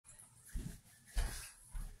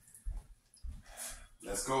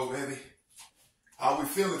Let's go, baby. How we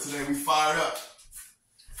feeling today? We fired up.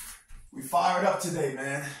 We fired up today,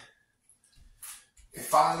 man. It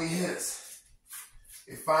finally hit us.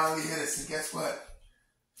 It finally hit us. And guess what?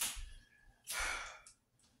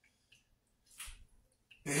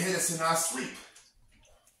 It hit us in our sleep.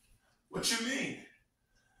 What you mean?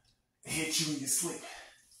 It hit you in your sleep.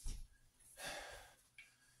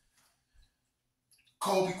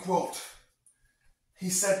 Kobe quote. He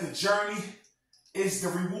said the journey is the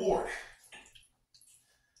reward.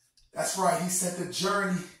 That's right. He said the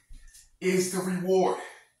journey is the reward.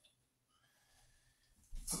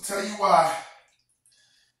 So tell you why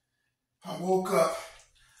I woke up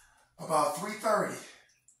about 3:30,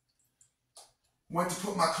 went to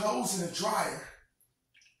put my clothes in the dryer,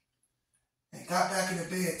 and got back in the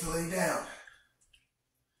bed to lay down.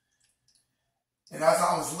 And as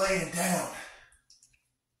I was laying down,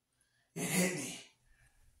 it hit me.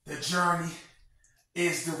 The journey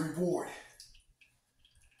is the reward.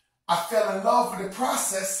 I fell in love with the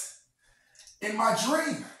process in my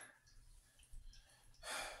dream.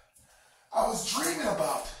 I was dreaming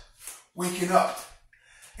about waking up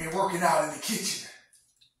and working out in the kitchen.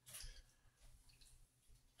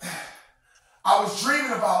 I was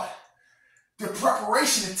dreaming about the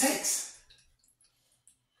preparation it takes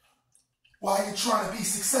while you're trying to be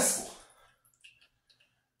successful.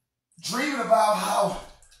 Dreaming about how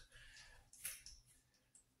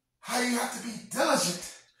you have to be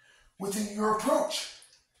diligent within your approach.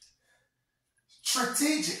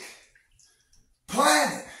 Strategic,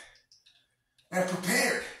 planning, and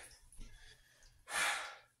prepared.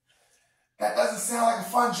 That doesn't sound like a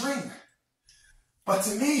fun dream. But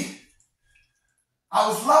to me, I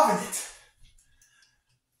was loving it.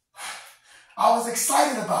 I was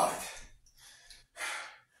excited about it.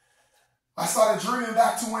 I started dreaming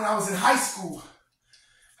back to when I was in high school.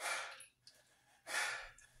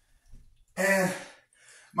 And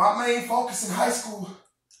my main focus in high school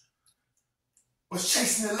was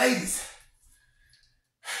chasing the ladies.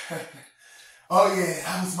 Oh yeah,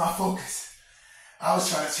 that was my focus. I was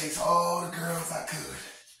trying to chase all the girls I could.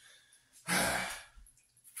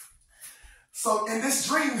 So in this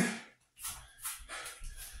dream,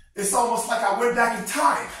 it's almost like I went back in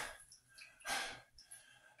time.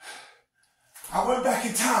 I went back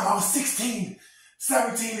in time. I was 16,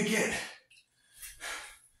 17 again.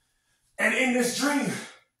 And in this dream,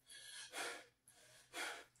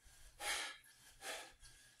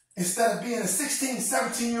 instead of being a 16,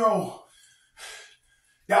 17-year-old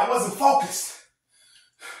that wasn't focused,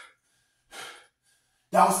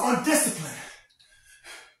 that was undisciplined,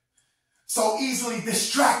 so easily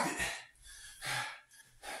distracted,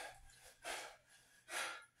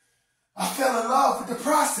 I fell in love with the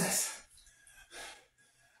process.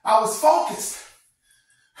 I was focused.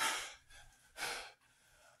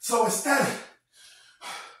 So instead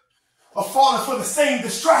of falling for the same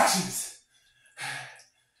distractions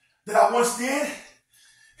that I once did,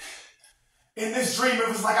 in this dream, it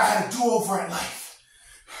was like I had a do-over at life.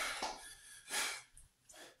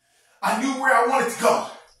 I knew where I wanted to go.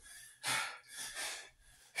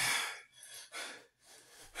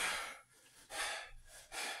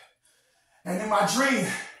 And in my dream,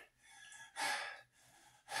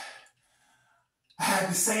 I had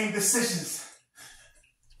the same decisions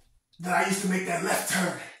that I used to make that left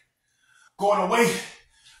turn, going away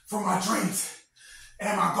from my dreams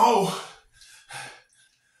and my goal.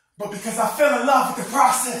 But because I fell in love with the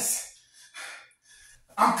process,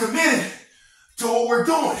 I'm committed to what we're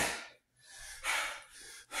doing.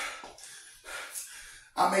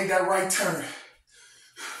 I made that right turn.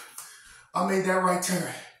 I made that right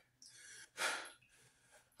turn.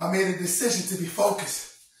 I made a decision to be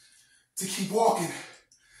focused, to keep walking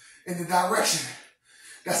in the direction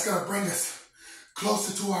that's going to bring us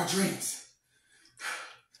closer to our dreams.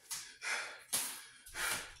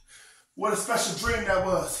 What a special dream that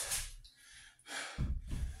was.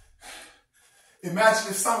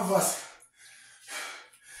 Imagine if some of us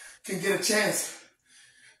can get a chance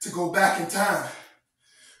to go back in time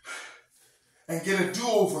and get a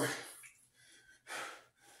do-over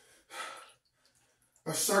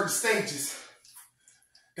of certain stages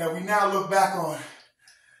that we now look back on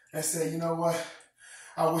and say, you know what?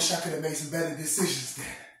 I wish I could have made some better decisions then.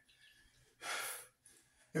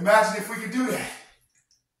 Imagine if we could do that.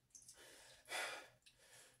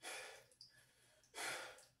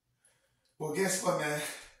 Well, guess what, man?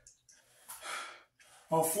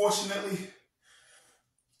 Unfortunately,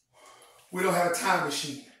 we don't have a time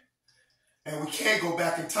machine. And we can't go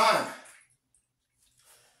back in time.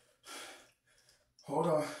 Hold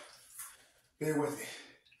on. Bear with me.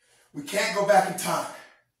 We can't go back in time.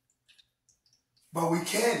 But we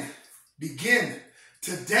can begin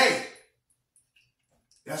today.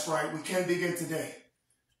 That's right, we can begin today.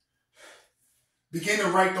 Begin to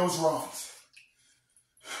right those wrongs.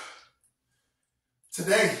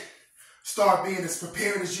 Today, start being as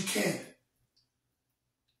prepared as you can.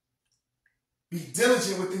 Be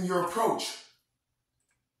diligent within your approach.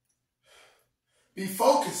 Be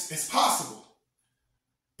focused as possible.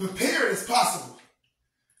 Prepared as possible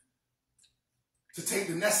to take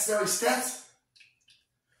the necessary steps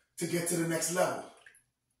to get to the next level.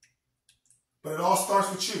 But it all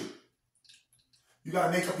starts with you. You got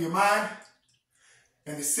to make up your mind,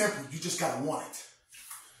 and it's simple. You just got to want it.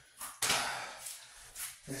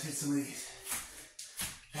 Let's hit some of these.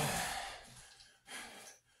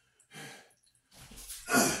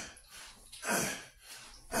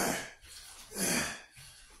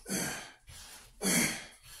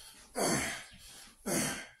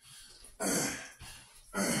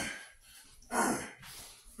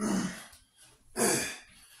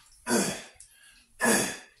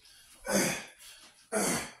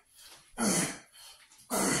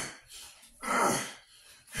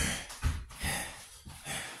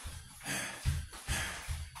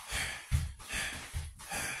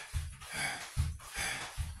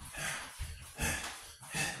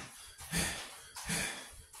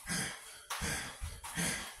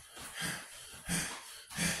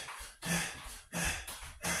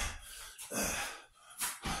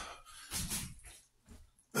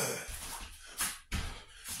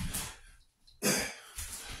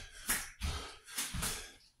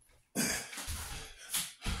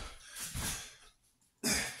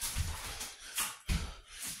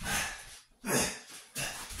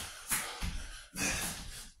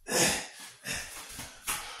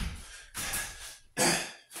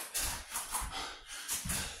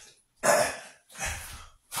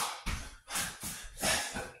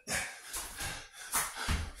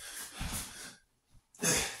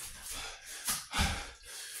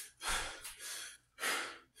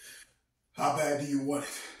 How bad do you want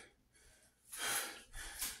it?